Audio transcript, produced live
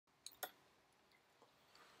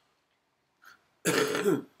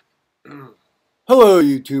Hello,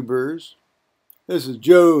 YouTubers. This is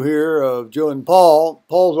Joe here of Joe and Paul.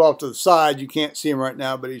 Paul's off to the side. You can't see him right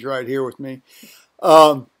now, but he's right here with me.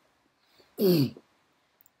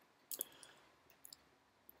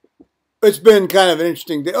 It's been kind of an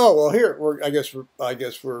interesting day. Oh well, here I guess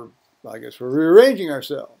we're rearranging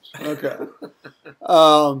ourselves. Okay.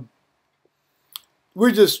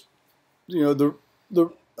 We're just,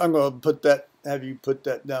 I'm going to put that. Have you put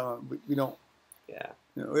that down? We don't. Yeah.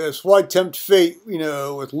 It's why tempt fate,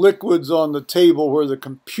 with liquids on the table where the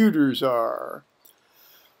computers are.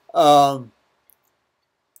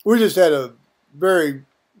 We just had a very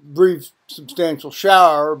brief, substantial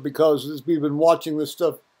shower because we've been watching this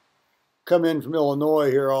stuff come in from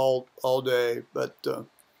Illinois here all day. But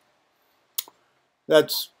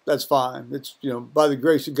that's fine. It's, by the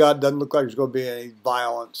grace of God, it doesn't look like there's going to be any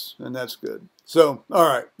violence, and that's good. So, all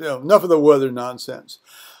right, enough of the weather nonsense.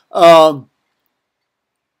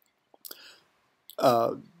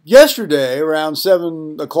 Yesterday, around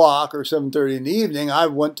 7 o'clock or 7:30 in the evening, I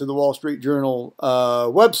went to the Wall Street Journal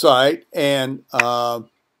website and, saw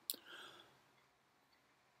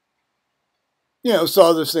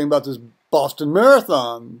this thing about this Boston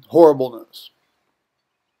Marathon horribleness.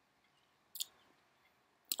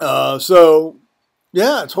 So,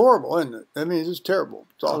 yeah, it's horrible, isn't it? I mean, it's just terrible.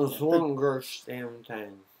 It's awful. It was one gross damn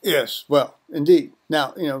thing. Yes, well, indeed.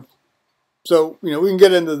 Now, so, we can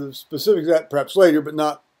get into the specifics of that perhaps later, but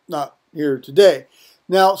not here today.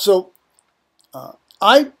 Now, so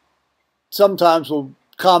I sometimes will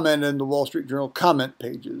comment in the Wall Street Journal comment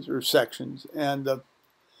pages or sections, and,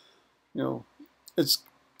 it's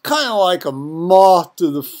kind of like a moth to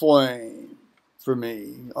the flame for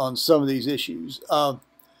me on some of these issues.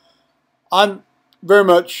 I'm very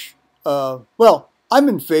much, I'm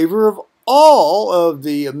in favor of all of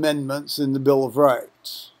the amendments in the Bill of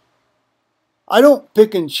Rights. I don't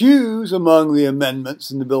pick and choose among the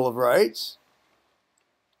amendments in the Bill of Rights.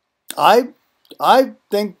 I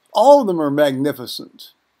think all of them are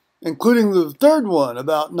magnificent, including the third one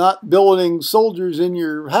about not building soldiers in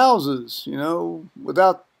your houses,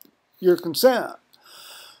 without your consent.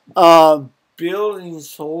 Building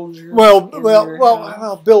soldiers. Well,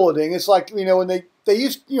 building. It's like when they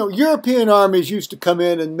used, European armies used to come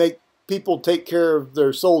in and make people take care of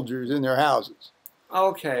their soldiers in their houses.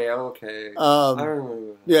 Okay. I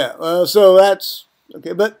remember. Yeah, so that's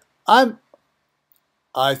okay, but I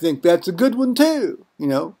think that's a good one too.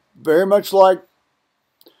 Very much like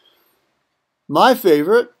my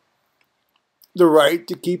favorite, the right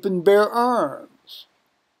to keep and bear arms,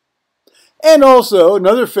 and also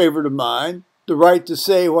another favorite of mine, the right to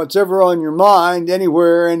say what's ever on your mind,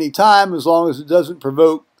 anywhere, anytime, as long as it doesn't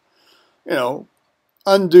provoke,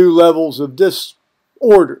 undue levels of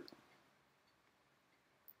disorder.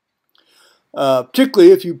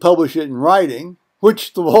 Particularly if you publish it in writing,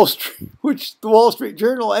 which the Wall Street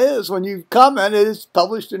Journal is. When you comment, it is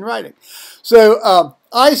published in writing. So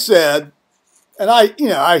I said, and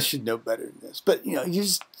I should know better than this, but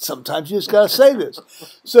sometimes you just got to say this.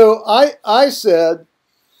 So I said,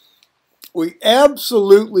 we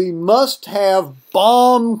absolutely must have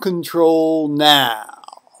bomb control now.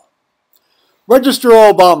 Register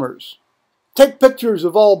all bombers. Take pictures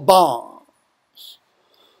of all bombs.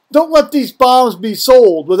 Don't let these bombs be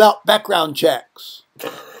sold without background checks.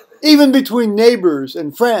 Even between neighbors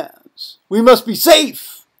and friends. We must be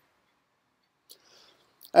safe.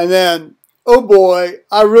 And then, oh boy,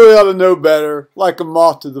 I really ought to know better, like a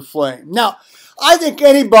moth to the flame. Now, I think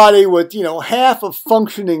anybody with, half a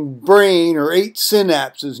functioning brain or 8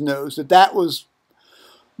 synapses knows that was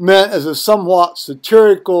meant as a somewhat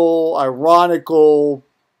satirical, ironical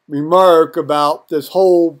remark about this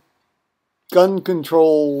whole gun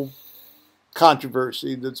control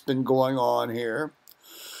controversy that's been going on here.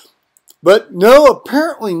 But no,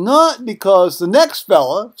 apparently not, because the next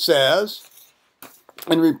fella says,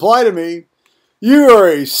 in reply to me, you are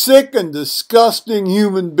a sick and disgusting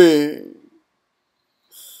human being.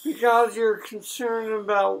 Because you're concerned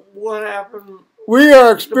about what happened. We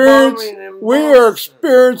are experiencing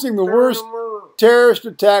the worst terrorist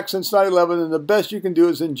attack since 9/11, and the best you can do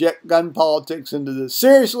is inject gun politics into this.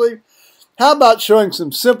 Seriously? How about showing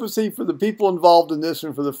some sympathy for the people involved in this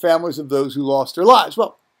and for the families of those who lost their lives?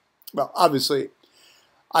 Well, obviously,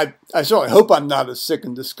 I certainly hope I'm not a sick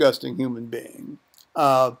and disgusting human being.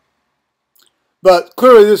 But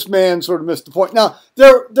clearly this man sort of missed the point. Now,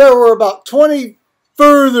 there were about 20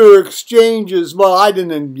 further exchanges. Well, I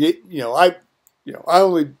didn't, I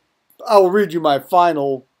will read you my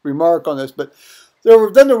final remark on this, but there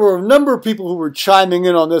were a number of people who were chiming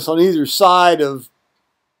in on this on either side of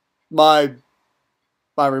my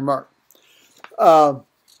remark.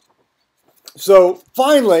 So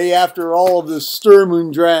finally, after all of this Sturm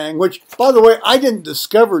und Drang, which, by the way, I didn't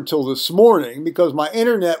discover till this morning because my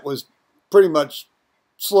internet was pretty much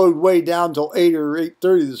slowed way down till 8 or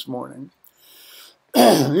 8:30 this morning.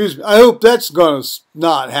 I hope that's going to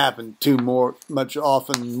not happen too much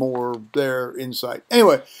often more their insight.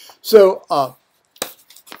 Anyway, so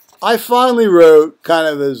I finally wrote kind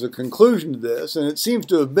of as a conclusion to this, and it seems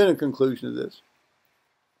to have been a conclusion to this.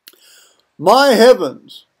 My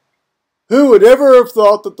heavens! Who would ever have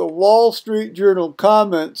thought that the Wall Street Journal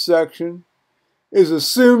comment section is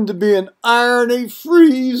assumed to be an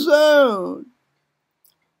irony-free zone?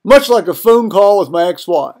 Much like a phone call with my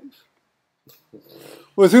ex-wife,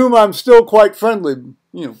 with whom I'm still quite friendly.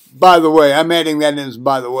 You know, by the way, I'm adding that in as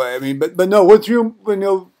by the way. I mean, but no, with whom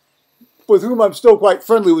I'm still quite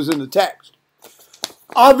friendly was in the text.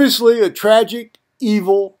 Obviously, a tragic,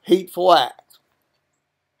 evil, hateful act.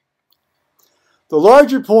 The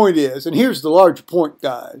larger point is, and here's the larger point,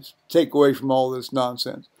 guys, take away from all this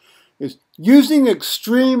nonsense, is using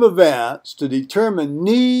extreme events to determine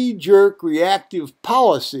knee-jerk reactive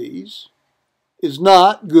policies is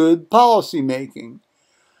not good policy making.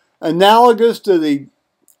 Analogous to the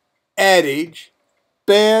adage,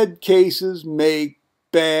 bad cases make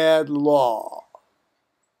bad law.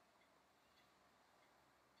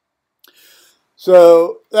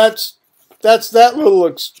 So that's that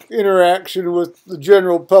little interaction with the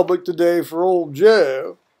general public today for old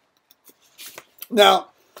Joe. Now,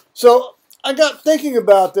 so I got thinking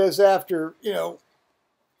about this after,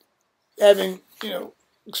 having,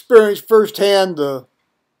 experienced firsthand the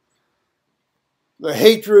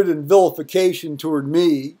hatred and vilification toward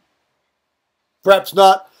me. Perhaps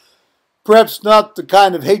not the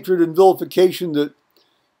kind of hatred and vilification that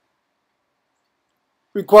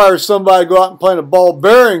requires somebody to go out and plant a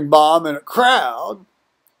ball-bearing bomb in a crowd.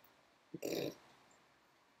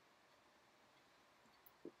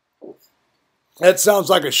 That sounds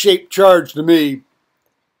like a shaped charge to me,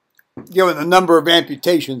 given the number of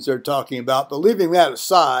amputations they're talking about. But leaving that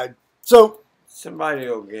aside, so somebody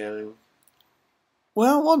will get him.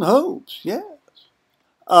 Well, one hopes, yes.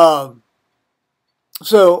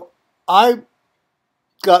 So I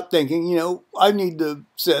got thinking, I need to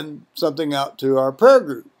send something out to our prayer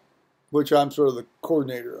group, which I'm sort of the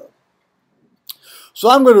coordinator of. So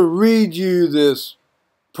I'm going to read you this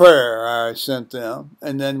prayer I sent them,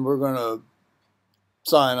 and then we're going to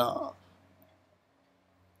sign off.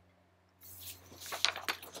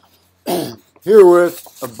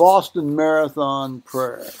 Herewith, a Boston Marathon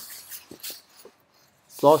prayer.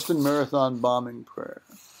 Boston Marathon bombing prayer.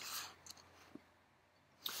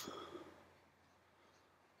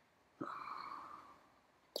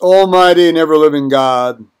 Almighty and ever-living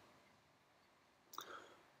God,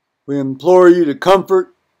 we implore you to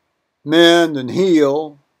comfort, mend, and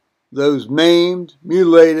heal those maimed,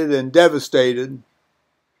 mutilated, and devastated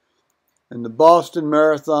in the Boston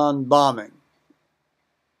Marathon bombing.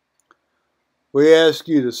 We ask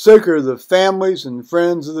you to succor the families and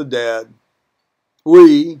friends of the dead.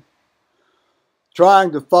 We,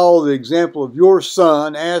 trying to follow the example of your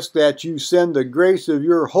Son, ask that you send the grace of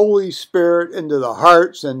your Holy Spirit into the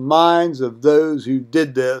hearts and minds of those who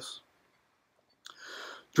did this,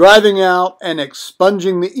 driving out and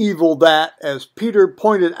expunging the evil that, as Peter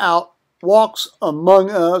pointed out, walks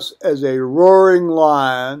among us as a roaring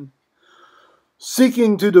lion,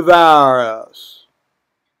 seeking to devour us.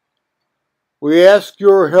 We ask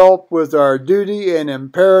your help with our duty and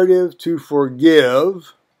imperative to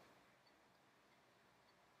forgive.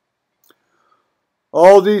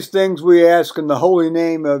 All these things we ask in the holy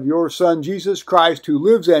name of your Son, Jesus Christ, who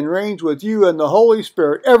lives and reigns with you and the Holy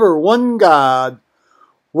Spirit, ever one God,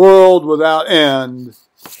 world without end.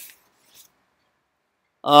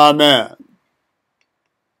 Amen.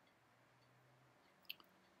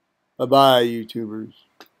 Bye-bye, YouTubers.